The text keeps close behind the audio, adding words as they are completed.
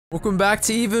Welcome back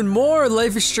to even more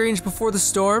Life is Strange Before the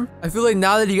Storm. I feel like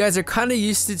now that you guys are kind of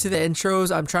used to the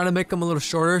intros, I'm trying to make them a little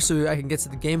shorter so I can get to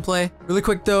the gameplay. Really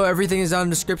quick though, everything is down in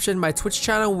the description. My Twitch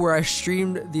channel where I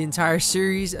streamed the entire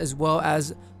series, as well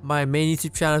as my main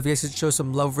YouTube channel. If you guys could show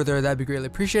some love over there, that'd be greatly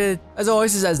appreciated. As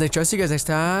always, this is Nick. See you guys next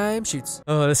time. Shoots.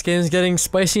 Oh, this game's getting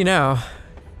spicy now.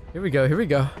 Here we go, here we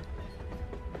go.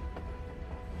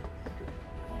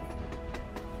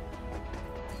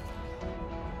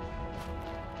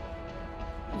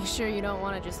 You sure you don't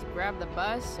want to just grab the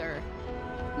bus, or...?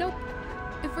 Nope.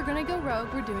 If we're gonna go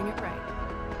rogue, we're doing it right.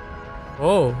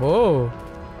 Whoa, whoa.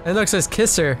 Enoch says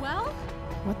kiss her. Well?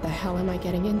 What the hell am I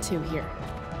getting into here?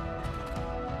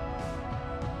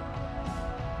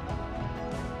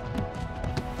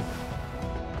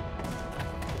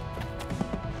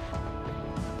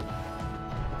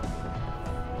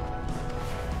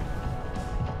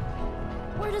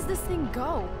 Where does this thing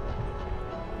go?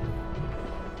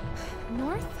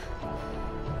 North?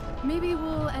 Maybe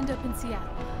we'll end up in Seattle.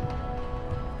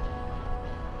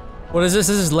 What is this?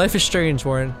 This is Life is Strange,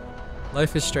 Warren.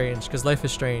 Life is strange, because life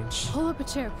is strange. Pull up a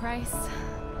chair, Price.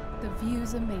 The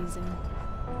view's amazing.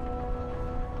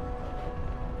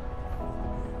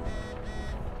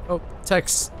 Oh,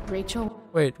 text. Rachel?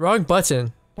 Wait, wrong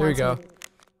button. Here we go.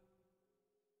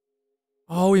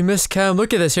 Oh, we missed Chem.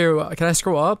 Look at this here. Can I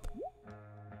scroll up?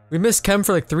 We missed Chem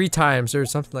for like 3 times or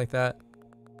something like that.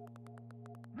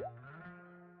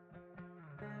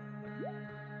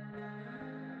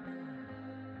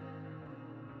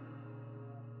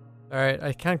 Alright,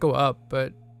 I can't go up,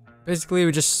 but basically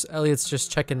Elliot's just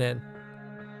checking in.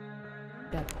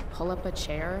 Pull up a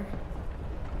chair?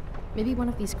 Maybe one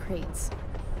of these crates.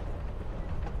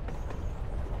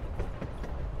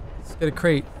 Let's get a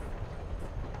crate.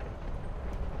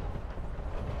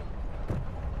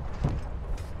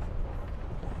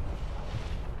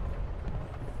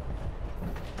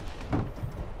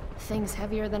 Thing's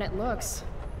heavier than it looks.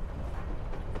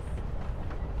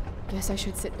 Guess I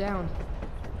should sit down.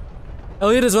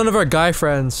 Elliot is one of our guy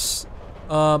friends.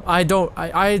 I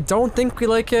don't think we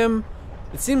like him.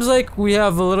 It seems like we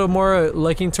have a little more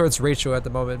liking towards Rachel at the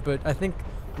moment, but I think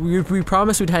we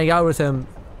promised we'd hang out with him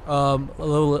a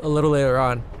little later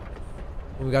on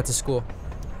when we got to school.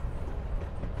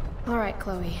 All right,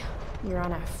 Chloe. You're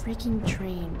on a freaking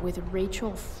train with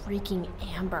Rachel freaking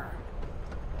Amber.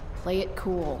 Play it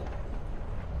cool.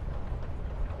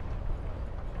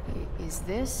 Is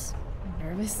this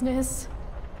nervousness?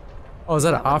 Oh, is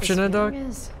that an what option, this dog? feeling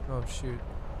is? Oh shoot.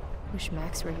 Wish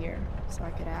Max were here so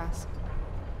I could ask.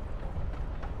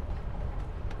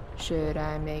 Should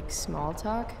I make small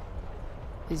talk?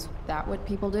 Is that what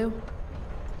people do?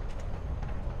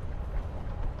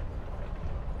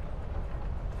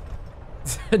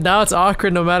 Now it's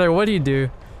awkward no matter what you do.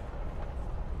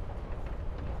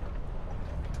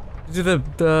 Do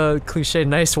the cliche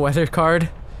nice weather card.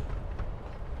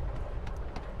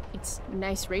 It's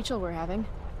nice Rachel we're having.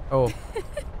 Oh.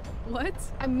 What?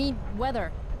 I mean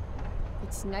weather.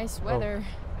 It's nice weather.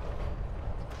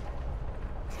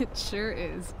 It sure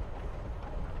is.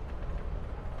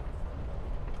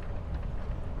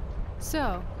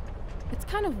 So, it's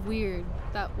kind of weird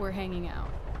that we're hanging out.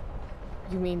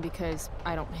 You mean because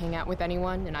I don't hang out with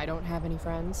anyone and I don't have any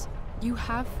friends? You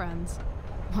have friends.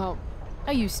 Well,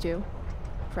 I used to.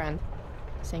 Friend.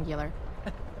 Singular.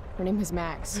 Her name was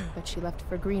Max, but she left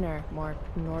for greener, more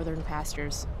northern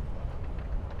pastures.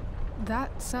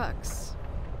 That sucks.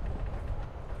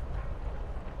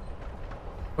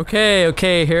 Okay,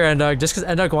 here, Endog. Just because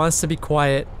Endog wants to be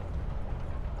quiet.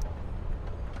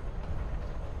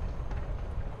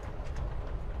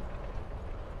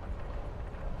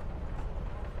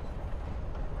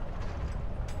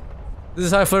 This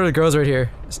is how I flirt with girls right here.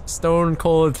 Stone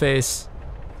cold face.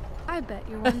 I bet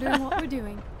you're wondering what we're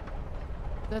doing.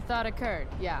 The thought occurred,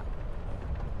 yeah.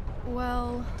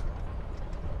 Well,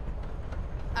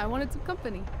 I wanted some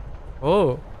company.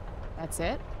 Oh. That's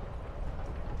it?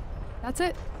 That's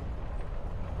it.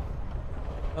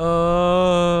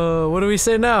 What do we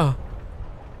say now?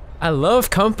 I love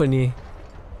company.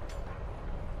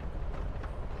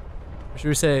 Or should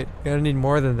we say, gonna need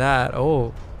more than that?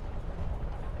 Oh.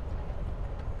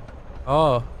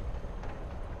 Oh.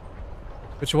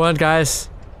 Which one, guys?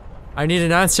 I need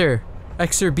an answer.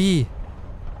 X or B?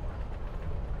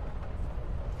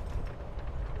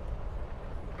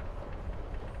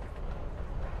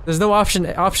 There's no option.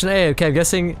 Option A. Okay, I'm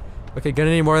guessing. Okay, gonna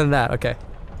need more than that. Okay.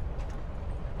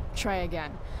 Try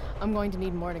again. I'm going to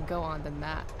need more to go on than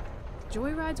that.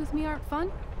 Joyrides with me aren't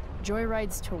fun?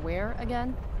 Joyrides to where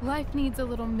again? Life needs a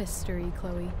little mystery,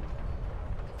 Chloe.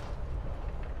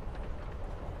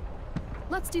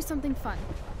 Let's do something fun.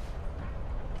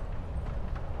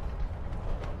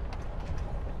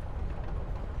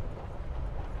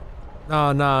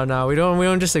 No. We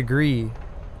don't just agree.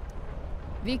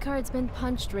 V-card's been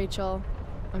punched, Rachel.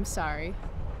 I'm sorry.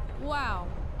 Wow.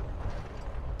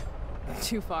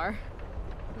 Too far.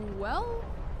 Well,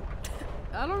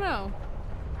 I don't know.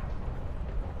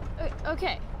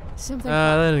 Okay. Something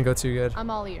That fun. didn't go too good. I'm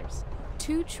all ears.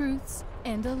 2 truths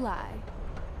and a lie.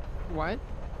 What?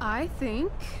 I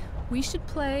think we should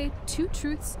play 2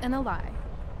 truths and a lie.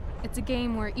 It's a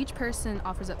game where each person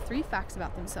offers up 3 facts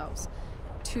about themselves,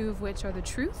 2 of which are the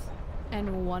truth,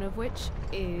 and 1 of which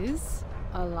is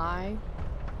A lie?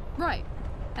 right.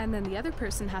 And then the other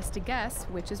person has to guess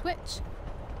which is which.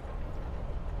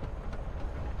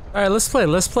 All right, let's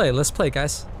play,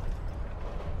 guys.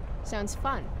 Sounds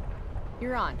fun.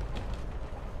 You're on.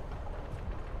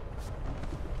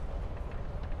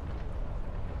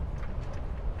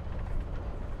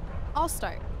 I'll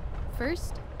start.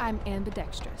 First, I'm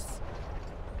ambidextrous.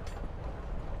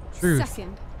 Truth.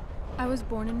 Second, I was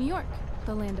born in New York,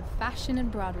 the land of fashion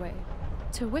and Broadway,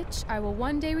 to which I will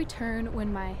one day return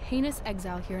when my heinous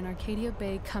exile here in Arcadia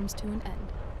Bay comes to an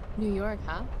end. New York,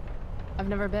 huh? I've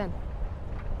never been.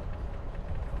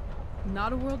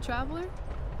 Not a world traveler?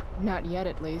 Not yet,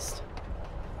 at least.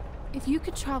 If you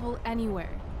could travel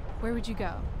anywhere, where would you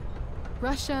go?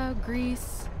 Russia,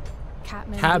 Greece,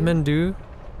 Kathmandu? Kathmandu?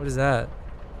 What is that?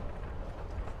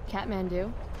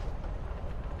 Kathmandu?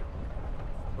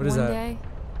 What is One that? day,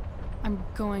 I'm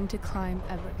going to climb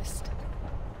Everest.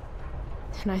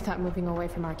 And I thought moving away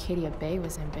from Arcadia Bay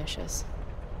was ambitious.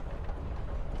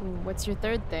 What's your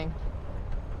third thing?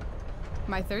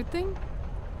 My third thing?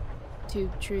 2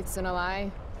 truths and a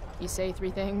lie? You say 3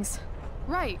 things?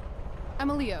 Right. I'm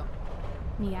a Leo.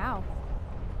 Meow.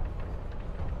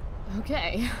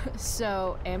 Okay,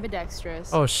 so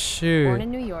ambidextrous, Oh shoot. born in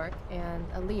New York, and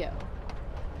a Leo.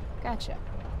 Gotcha.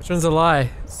 Which one's a lie?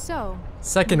 So,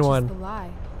 Second which one. is the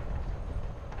lie?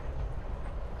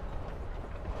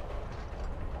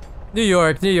 New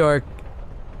York. She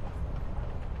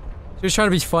was trying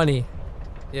to be funny.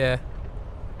 Yeah.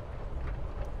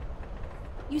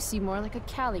 You seem more like a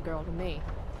Cali girl to me.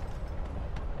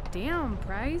 Damn,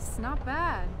 Price, not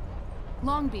bad.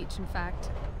 Long Beach, in fact.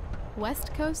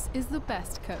 West Coast is the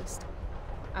best coast.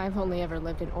 I've only ever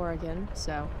lived in Oregon,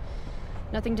 so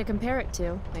nothing to compare it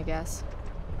to, I guess.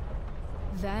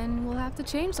 Then we'll have to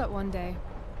change that one day,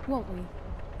 won't we?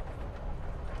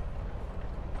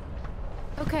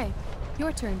 Okay,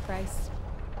 your turn, Price.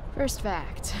 First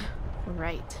fact.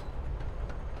 Right.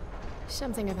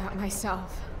 Something about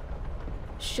myself.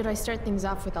 Should I start things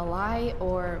off with a lie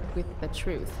or with the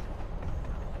truth?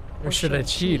 Or should I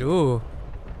cheat? Ooh.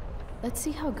 Let's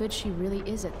see how good she really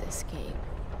is at this game.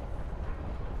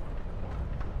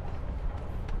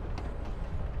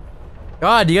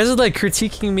 God, you guys are like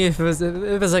critiquing me if it was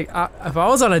like if I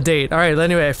was on a date. All right.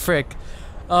 Anyway, frick.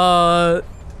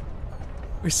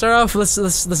 We start off. Let's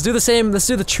do the same. Let's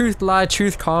do the truth lie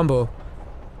truth combo.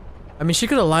 I mean, she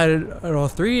could have lied at all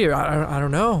 3. Or I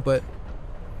don't know, but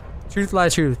truth lie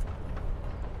truth.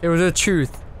 It was a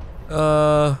truth.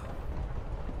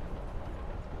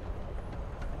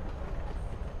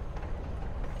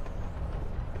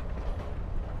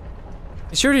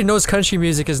 She already knows country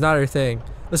music is not her thing.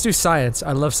 Let's do science.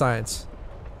 I love science.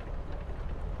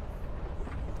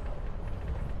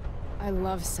 I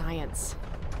love science.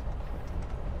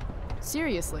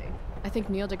 Seriously, I think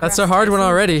Neil deGrasse That's a hard one Tyson is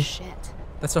already. Shit.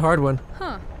 That's a hard one.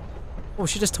 Huh. Oh,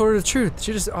 she just told her the truth.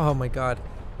 She just. Oh my god.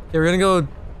 Okay, we're gonna go.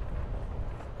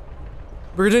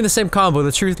 We're doing the same combo.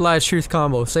 The truth lie truth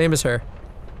combo. Same as her.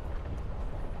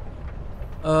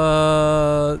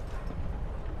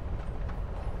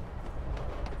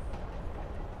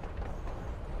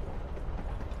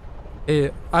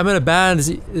 Hey, I'm in a band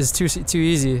is too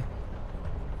easy.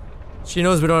 She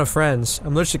knows we don't have friends.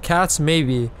 I'm allergic to cats,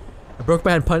 maybe. I broke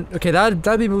my hand okay, that'd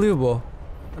be believable.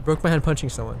 I broke my hand punching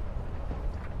someone.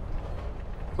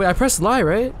 Wait, I pressed lie,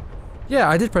 right? Yeah,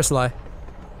 I did press lie.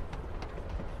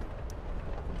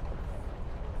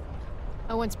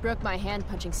 I once broke my hand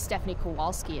punching Stephanie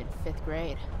Kowalski in 5th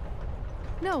grade.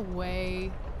 No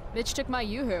way. Bitch took my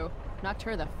yoo-hoo, knocked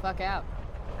her the fuck out.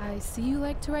 I see you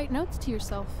like to write notes to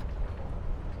yourself.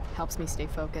 Helps me stay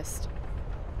focused.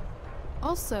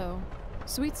 Also,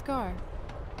 sweet scar.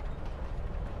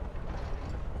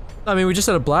 I mean, we just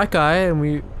had a black eye and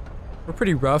we're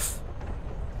pretty rough.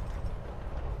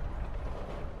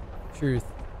 Truth.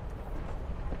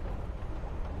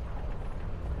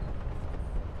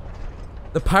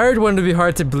 The pirate one would be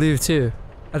hard to believe too.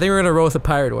 I think we're gonna roll with the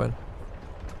pirate one.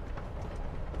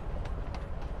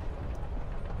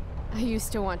 I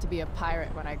used to want to be a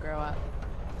pirate when I grow up.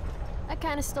 I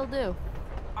kinda still do.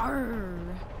 Arr.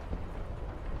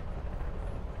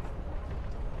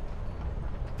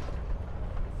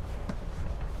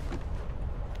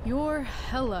 You're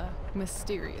hella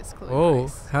mysterious, Chloe Whoa,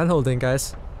 Price. hand holding,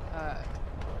 guys.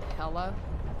 Hella?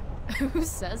 Who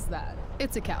says that?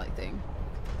 It's a Cali thing.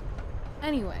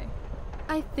 Anyway,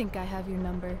 I think I have your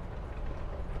number.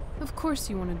 Of course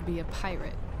you wanted to be a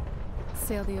pirate.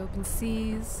 Sail the open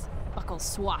seas, Buckle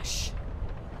swash.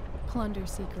 plunder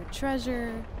secret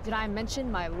treasure. Did I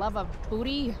mention my love of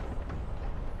booty?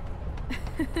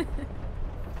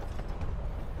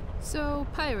 So,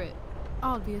 pirate.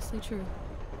 Obviously true.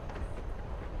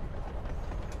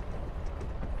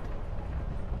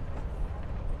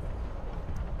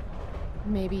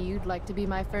 Maybe you'd like to be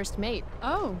my first mate,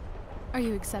 Oh, are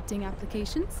you accepting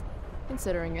applications?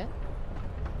 considering it.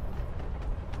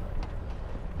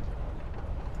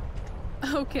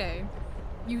 Okay.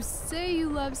 You say you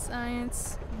love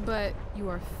science, but you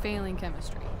are failing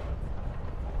chemistry.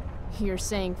 You're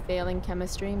saying failing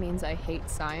chemistry means I hate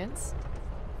science?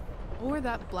 Or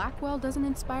that Blackwell doesn't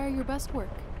inspire your best work.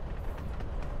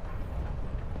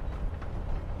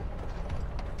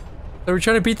 So we're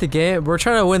trying to beat the game. We're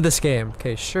trying to win this game.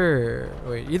 Okay, sure.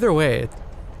 Wait, either way.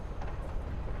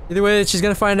 Either way, she's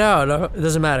gonna find out. It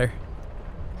doesn't matter.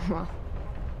 Well,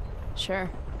 sure.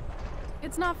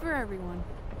 It's not for everyone.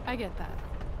 I get that.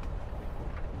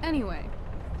 Anyway,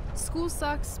 school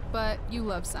sucks, but you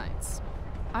love science.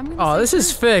 I'm gonna Oh, say this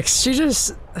is true. fixed. She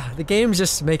just... The game's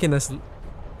just making us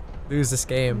lose this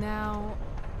game. Now,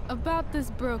 about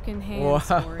this broken hand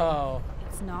story. Wow.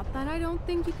 It's not that I don't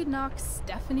think you could knock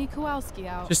Stephanie Kowalski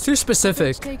out. Just too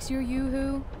specific. Bitch takes your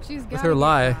yoo-hoo. She's got her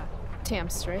lie. Damn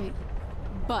straight.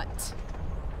 But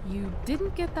you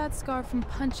didn't get that scar from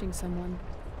punching someone.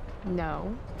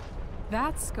 No.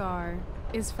 That scar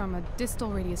is from a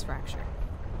distal radius fracture.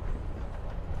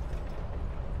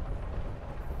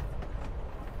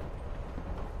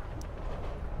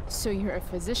 So you're a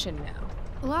physician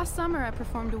now? Last summer, I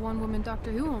performed a one-woman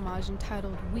Doctor Who homage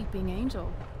entitled Weeping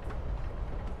Angel.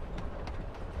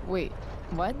 Wait,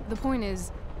 what? The point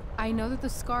is, I know that the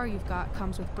scar you've got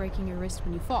comes with breaking your wrist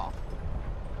when you fall.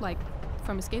 Like,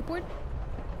 from a skateboard?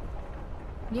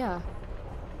 Yeah,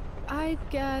 I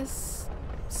guess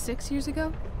 6 years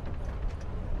ago?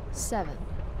 7.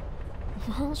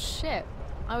 Well, shit.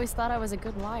 I always thought I was a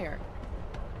good liar.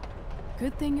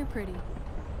 Good thing you're pretty.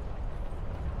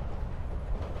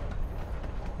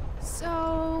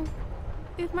 So,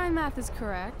 if my math is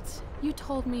correct, you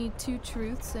told me 2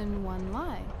 truths and 1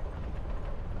 lie.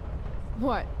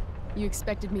 What? You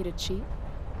expected me to cheat?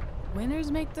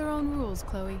 Winners make their own rules,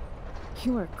 Chloe.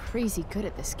 You are crazy good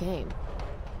at this game.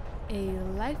 A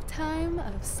lifetime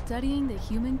of studying the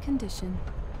human condition.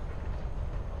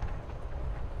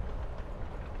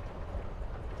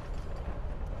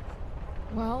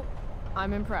 Well,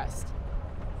 I'm impressed.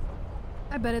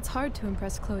 I bet it's hard to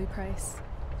impress Chloe Price.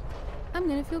 I'm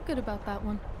gonna feel good about that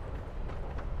one.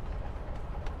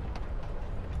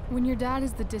 When your dad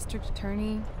is the district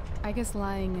attorney, I guess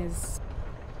lying is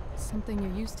something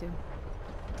you're used to.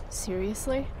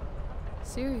 Seriously?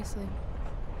 Seriously.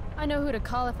 I know who to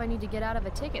call if I need to get out of a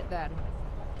ticket then.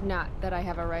 Not that I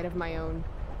have a right of my own.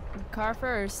 Car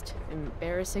first,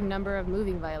 embarrassing number of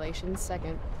moving violations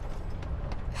second.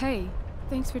 Hey,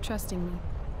 thanks for trusting me.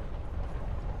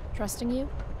 Trusting you?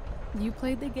 You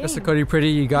played the game. Mr. Cody Pretty,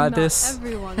 you got Not this.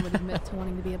 everyone would admit to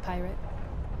wanting to be a pirate.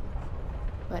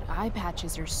 But eye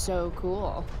patches are so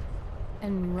cool.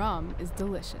 And rum is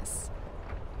delicious.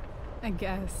 I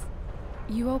guess.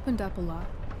 You opened up a lot.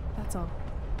 That's all.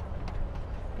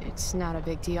 It's not a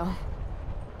big deal.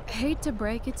 Hate to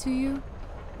break it to you,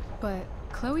 but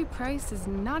Chloe Price is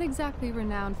not exactly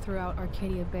renowned throughout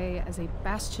Arcadia Bay as a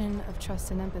bastion of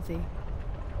trust and empathy.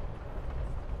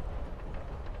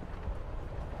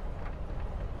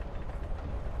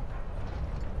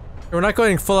 We're not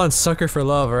going full on sucker for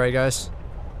love, alright, guys?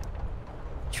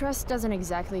 Trust doesn't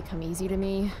exactly come easy to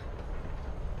me.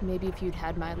 Maybe if you'd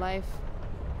had my life,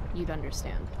 you'd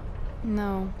understand.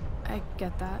 No, I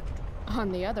get that.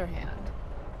 On the other hand,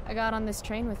 I got on this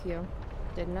train with you,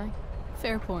 didn't I?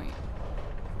 Fair point.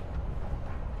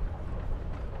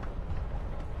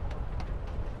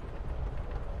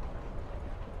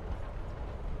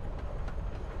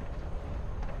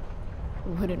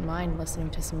 Wouldn't mind listening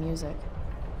to some music.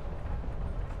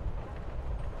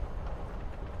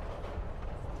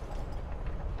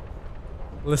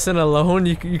 Listen alone?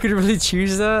 You could really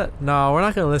choose that? No, we're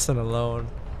not gonna listen alone.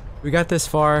 We got this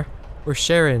far. We're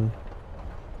sharing.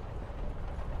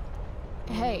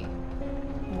 Hey,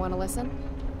 wanna listen?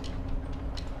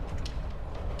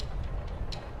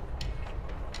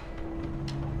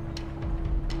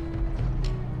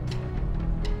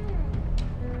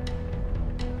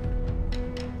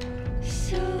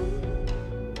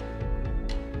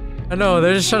 I know,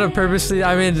 they're just trying to purposely,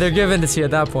 I mean, they're giving it to you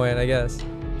at that point, I guess.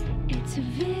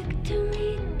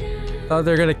 Thought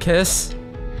they're gonna kiss?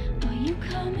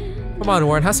 Come on,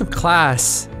 Warren, have some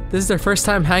class. This is their first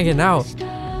time hanging out.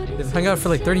 They've hung out for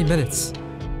like 30 minutes.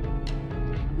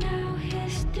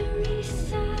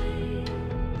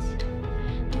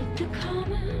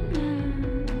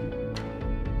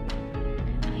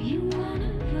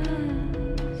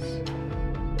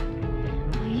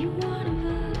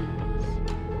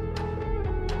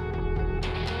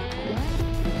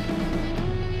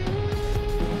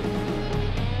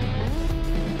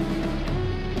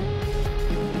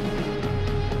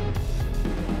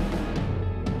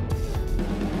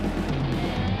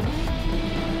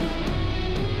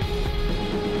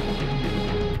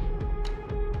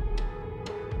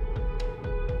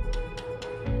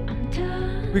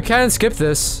 We can skip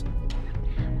this.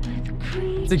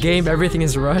 It's a game, everything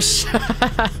is rush.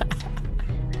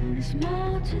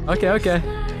 Okay, okay.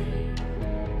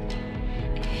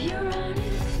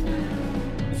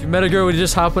 If you met a girl, would you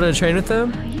just hop on a train with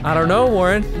them? I don't know,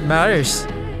 Warren. It matters.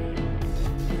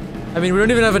 I mean, we don't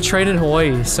even have a train in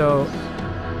Hawaii, so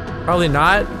probably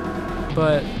not,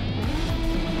 but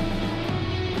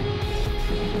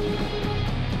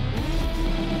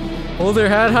hold their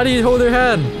hand? How do you hold their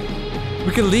hand?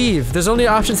 We can leave. There's only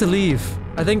an option to leave.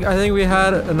 I think we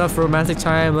had enough romantic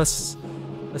time. Let's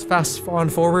fast on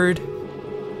forward.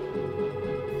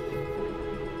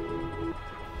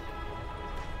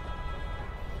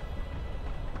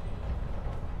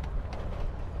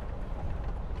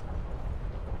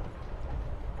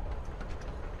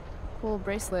 Cool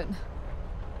bracelet.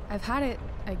 I've had it,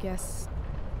 I guess,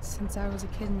 since I was a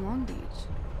kid in Long Beach.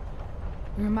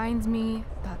 It reminds me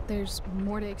that there's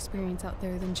more to experience out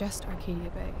there than just Arcadia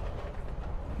Bay.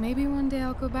 Maybe one day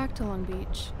I'll go back to Long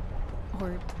Beach.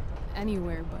 Or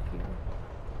anywhere but here.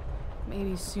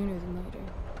 Maybe sooner than later.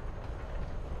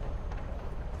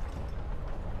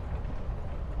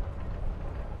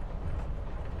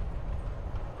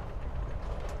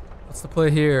 What's the play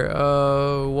here?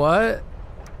 What?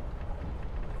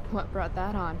 What brought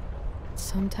that on?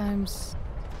 Sometimes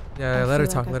Yeah, I let her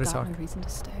feel talk, like let her I've talk. got no reason to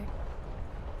stay.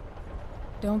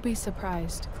 Don't be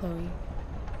surprised, Chloe,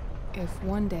 if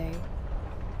one day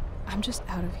I'm just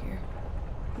out of here.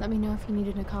 Let me know if you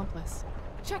need an accomplice.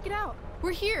 Check it out!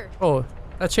 We're here! Oh,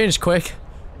 that changed quick.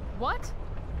 What?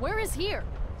 Where is here?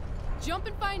 Jump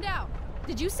and find out!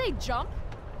 Did you say jump?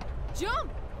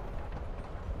 Jump!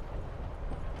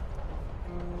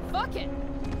 Fuck it!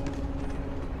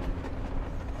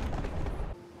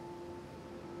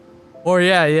 Or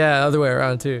yeah, other way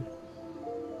around too.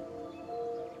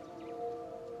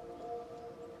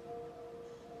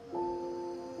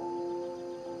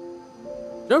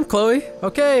 Jump, Chloe.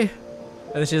 Okay.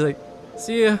 And then she's like,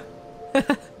 see ya.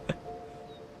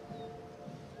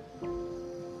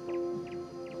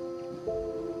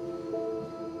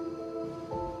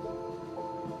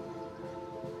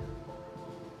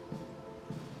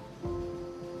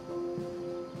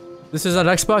 This is on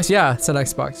Xbox? Yeah, it's on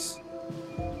Xbox.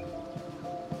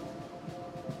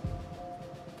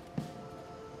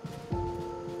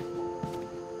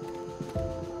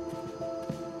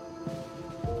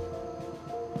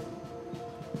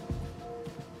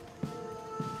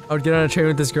 I would get on a train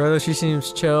with this girl though, she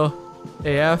seems chill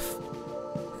AF.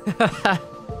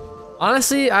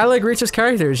 Honestly, I like Rachel's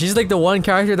character. She's like the one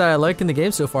character that I like in the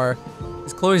game so far.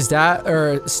 Because Chloe's dad,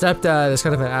 or stepdad, is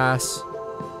kind of an ass.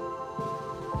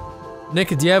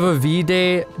 Nick, do you have a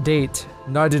V-Day date?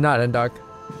 No, I do not, Endog.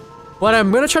 But I'm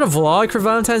gonna try to vlog for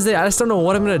Valentine's Day. I just don't know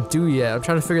what I'm gonna do yet. I'm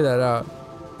trying to figure that out.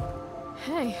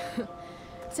 Hey,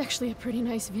 it's actually a pretty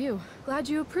nice view. Glad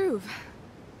you approve.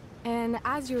 And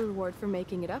as your reward for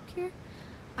making it up here,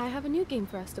 I have a new game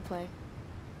for us to play.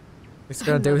 He's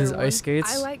gonna do with his Another ice one.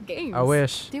 skates. I like games. I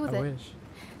wish. Deal with I it. wish.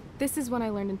 This is one I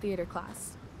learned in theater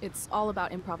class. It's all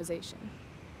about improvisation.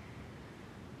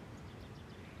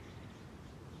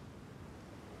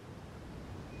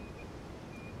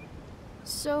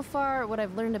 So far, what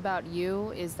I've learned about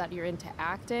you is that you're into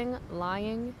acting,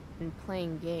 lying, and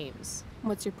playing games.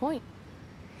 What's your point?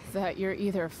 That you're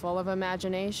either full of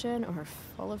imagination or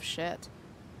full of shit.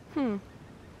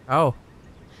 Oh.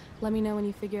 Let me know when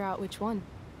you figure out which one.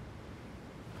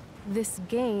 This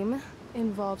game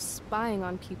involves spying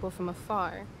on people from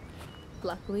afar.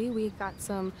 Luckily, we've got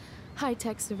some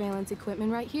high-tech surveillance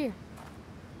equipment right here.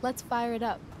 Let's fire it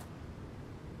up.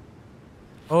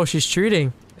 Oh, she's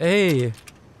treating. Hey.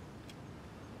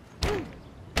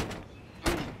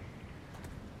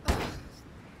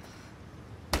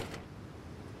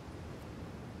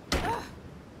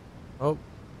 Oh.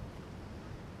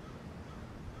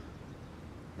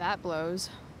 That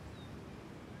blows.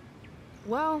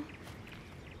 Well,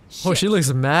 Oh, she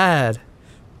looks mad.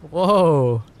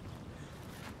 Whoa.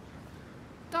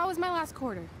 that was my last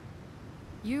quarter.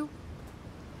 You?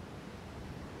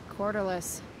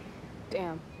 Quarterless.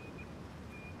 Damn.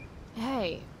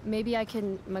 Hey, maybe I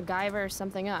can MacGyver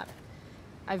something up.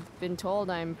 I've been told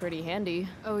I'm pretty handy.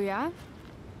 Oh yeah?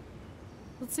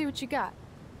 Let's see what you got.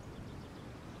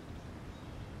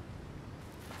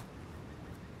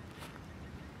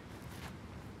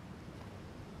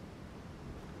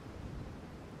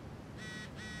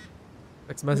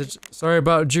 Text message. Sorry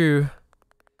about Drew.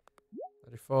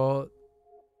 By default.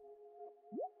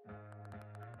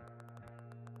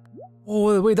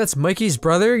 Oh wait, that's Mikey's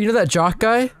brother? You know that jock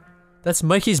guy? That's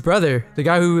Mikey's brother. The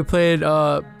guy who we played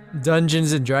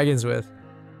Dungeons and Dragons with.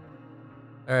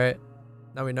 Alright.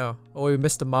 Now we know. Oh, we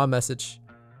missed a mom message.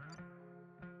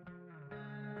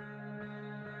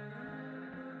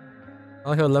 I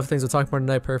like how left things will talk more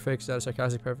tonight. Perfect. That is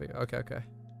sarcastic. Perfect. Okay, okay.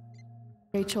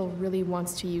 Rachel really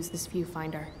wants to use this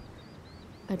viewfinder.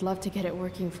 I'd love to get it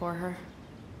working for her.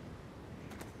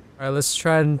 Alright, let's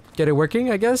try and get it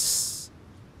working, I guess.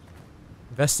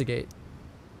 Investigate.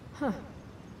 Huh.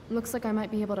 Looks like I might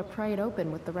be able to pry it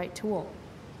open with the right tool.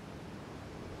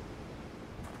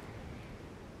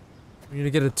 We need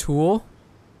to get a tool.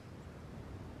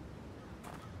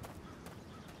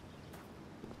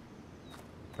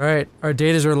 Alright, our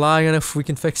data's relying on if we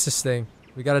can fix this thing.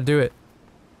 We gotta do it.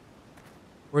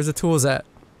 Where's the tools at?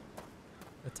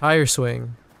 A tire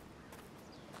swing.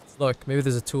 Let's look, maybe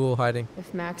there's a tool hiding.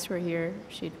 If Max were here,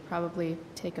 she'd probably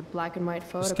take a black and white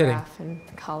Just kidding. photograph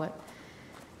and call it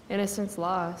Innocence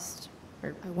Lost.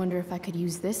 Or I wonder if I could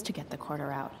use this to get the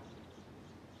quarter out.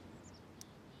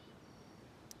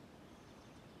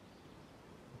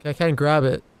 Okay, I can't grab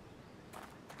it.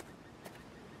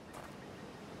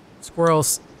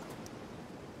 Squirrels.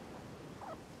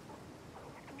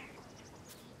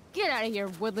 Get out of here,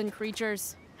 woodland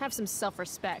creatures. Have some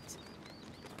self-respect.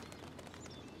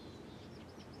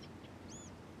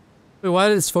 Wait, why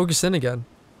did it focus in again?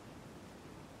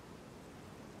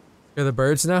 Are the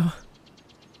birds now?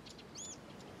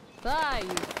 Bye,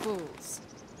 you fools.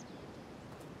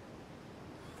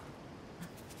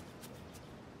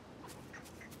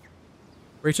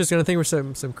 Rachel's gonna think we're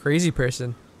some crazy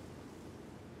person.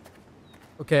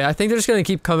 Okay, I think they're just gonna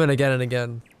keep coming again and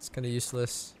again. It's kinda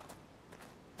useless.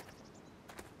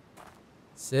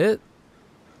 Sit.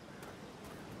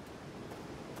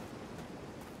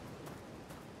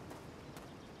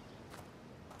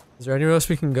 Is there anywhere else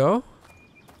we can go?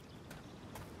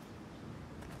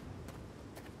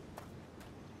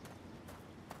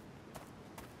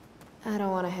 I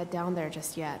don't want to head down there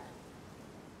just yet.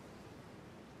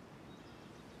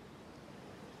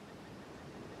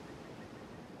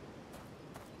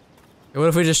 What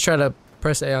if we just try to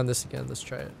press A on this again? Let's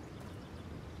try it.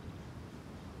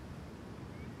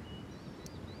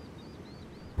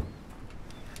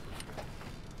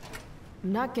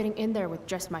 I'm not getting in there with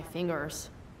just my fingers.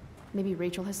 Maybe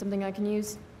Rachel has something I can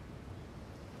use?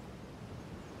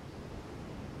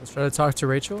 Let's try to talk to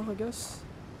Rachel, I guess.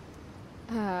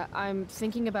 I'm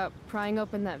thinking about prying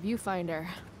open that viewfinder.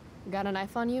 Got a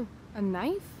knife on you? A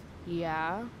knife?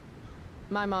 Yeah.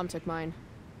 My mom took mine.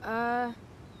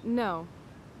 No.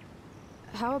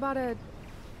 How about a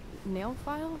nail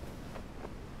file?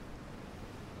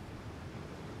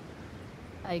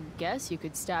 I guess you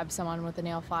could stab someone with a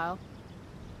nail file.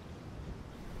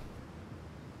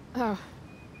 Oh,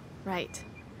 right.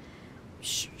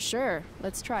 Sure,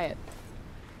 let's try it.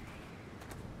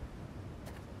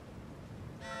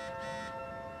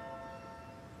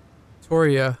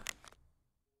 Toria.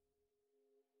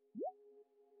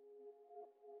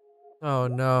 Oh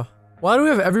no. Why do we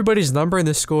have everybody's number in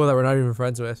this school that we're not even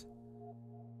friends with?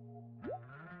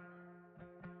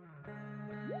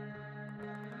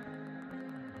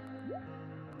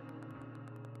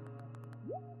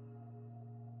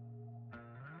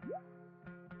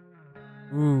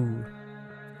 Ooh.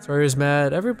 Toria's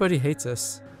mad. Everybody hates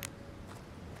us.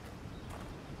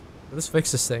 Let's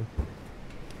fix this thing.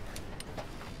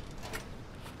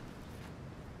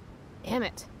 Damn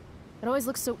it. It always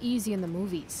looks so easy in the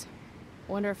movies.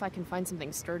 Wonder if I can find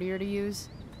something sturdier to use.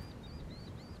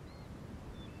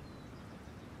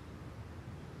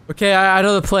 Okay, I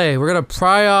know the play. We're gonna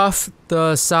pry off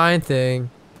the sign thing.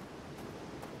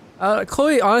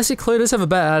 Chloe, honestly, Chloe does have a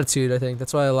bad attitude, I think.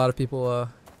 That's why a lot of people,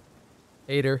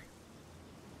 hate her.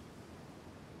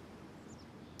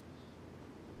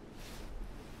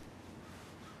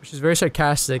 She's very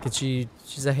sarcastic and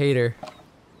she's a hater.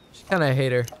 She's kinda a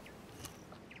hater.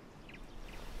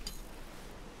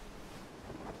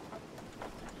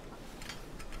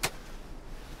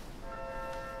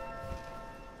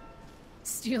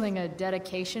 Stealing a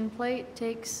dedication plate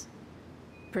takes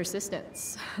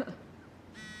persistence.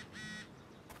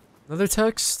 Another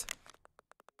text?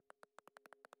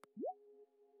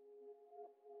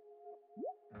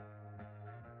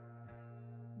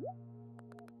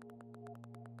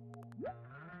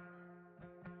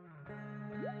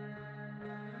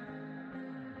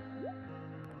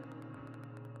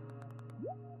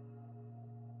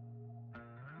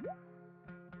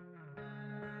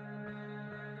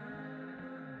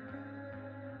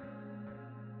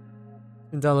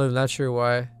 Downloaded, not sure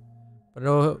why. But I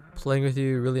know playing with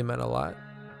you really meant a lot.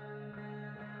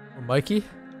 Oh, Mikey?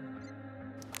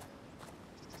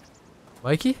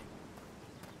 Mikey?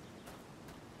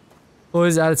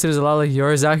 Chloe's attitude is a lot like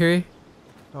yours, Zachary.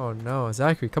 Oh no,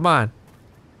 Zachary, come on.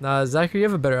 Nah, Zachary, you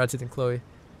have a better attitude than Chloe.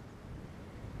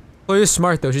 Chloe is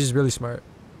smart though, she's really smart.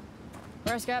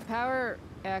 First got power,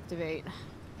 activate.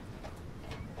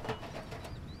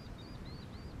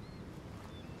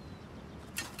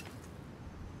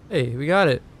 Hey, we got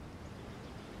it.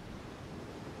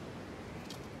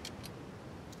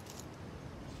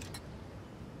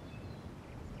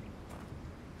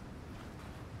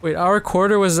 Wait, our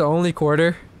quarter was the only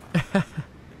quarter?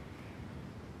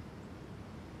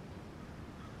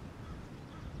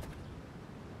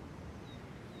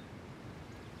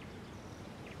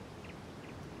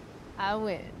 I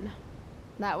win.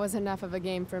 That was enough of a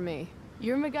game for me.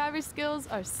 Your MacGyver skills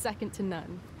are second to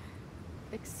none.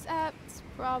 Except,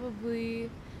 probably,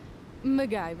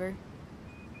 MacGyver.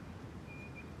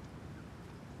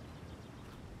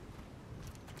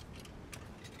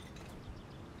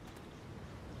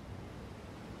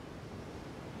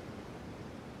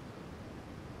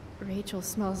 Rachel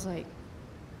smells like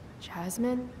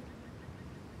jasmine?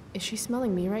 Is she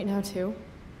smelling me right now too?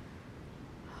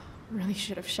 Really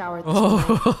should have showered this morning.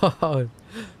 Oh,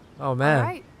 oh man.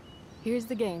 Alright, here's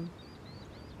the game.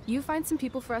 You find some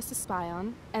people for us to spy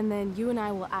on, and then you and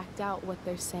I will act out what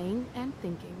they're saying and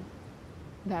thinking.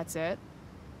 That's it?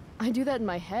 I do that in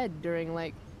my head during,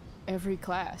 like, every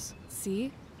class.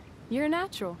 See? You're a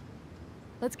natural.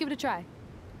 Let's give it a try.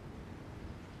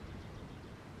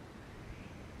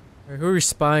 Alright, who are we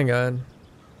spying on?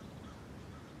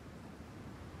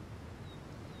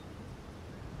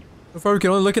 So far we can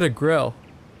only look at a grill.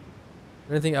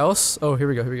 Anything else? Oh, here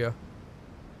we go, here we go.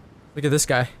 Look at this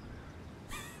guy.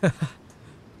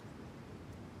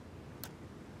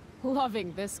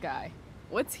 Loving this guy.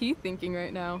 What's he thinking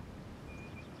right now?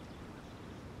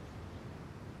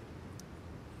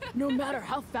 No matter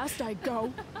how fast I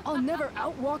go, I'll never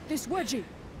outwalk this wedgie.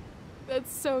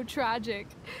 That's so tragic,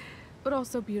 but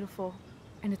also beautiful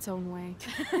in its own way.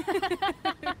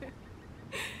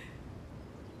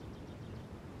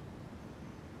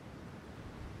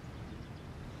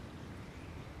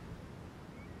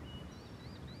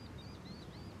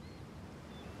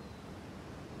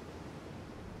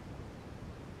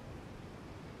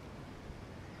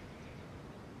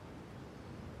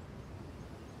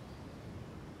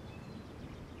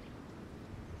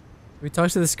 We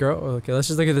talked to this girl? Oh, okay, let's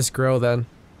just look at this girl then.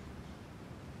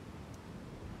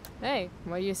 Hey,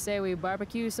 what do you say we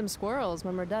barbecue some squirrels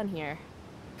when we're done here?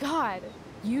 God,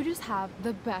 you just have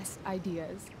the best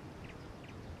ideas.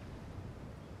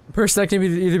 A person that can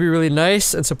either be really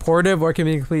nice and supportive or it can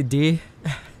be a complete D.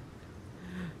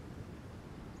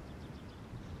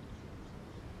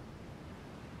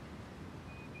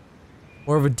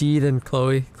 More of a D than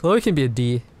Chloe. Chloe can be a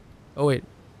D. Oh wait.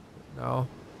 No.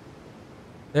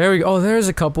 There we go. Oh, there's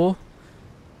a couple.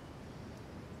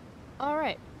 All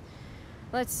right.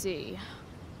 Let's see.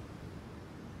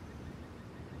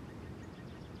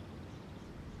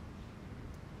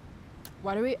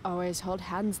 Why do we always hold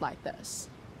hands like this?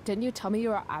 Didn't you tell me you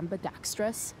were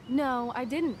ambidextrous? No, I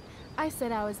didn't. I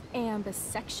said I was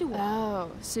ambisexual.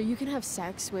 Oh, so you can have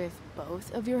sex with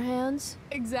both of your hands?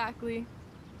 Exactly.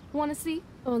 Wanna see?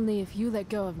 Only if you let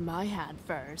go of my hand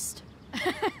first.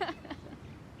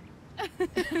 I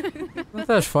thought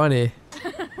that was funny.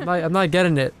 I'm not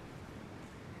getting it.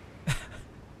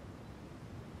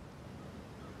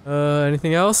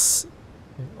 Anything else?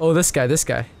 Oh, this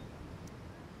guy.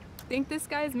 Think this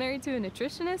guy is married to a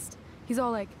nutritionist? He's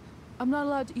all like, I'm not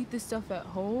allowed to eat this stuff at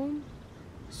home,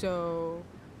 so...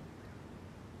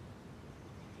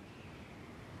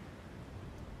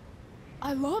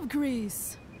 I love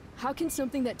grease. How can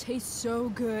something that tastes so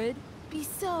good be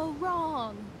so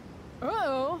wrong?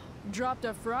 Uh-oh, dropped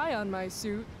a fry on my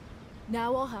suit.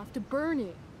 Now I'll have to burn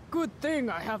it. Good thing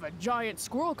I have a giant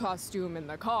squirrel costume in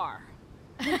the car.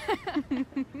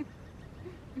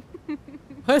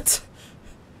 What?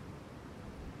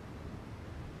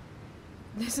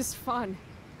 This is fun.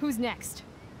 Who's next?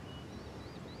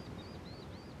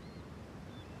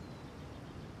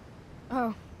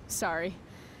 Oh, sorry.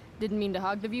 Didn't mean to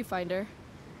hog the viewfinder.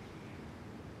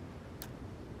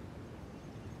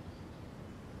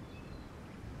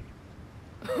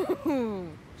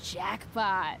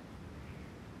 Jackpot!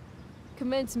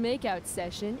 Commence makeout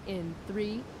session in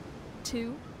 3,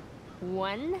 2,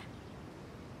 1.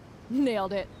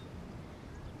 Nailed it.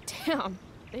 Damn,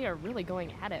 they are really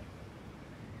going at it.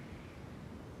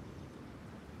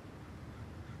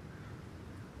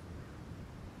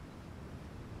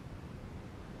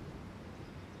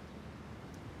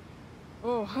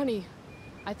 Oh, honey,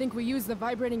 I think we used the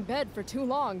vibrating bed for too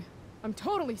long. I'm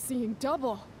totally seeing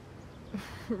double.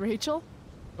 Rachel?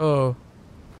 Oh.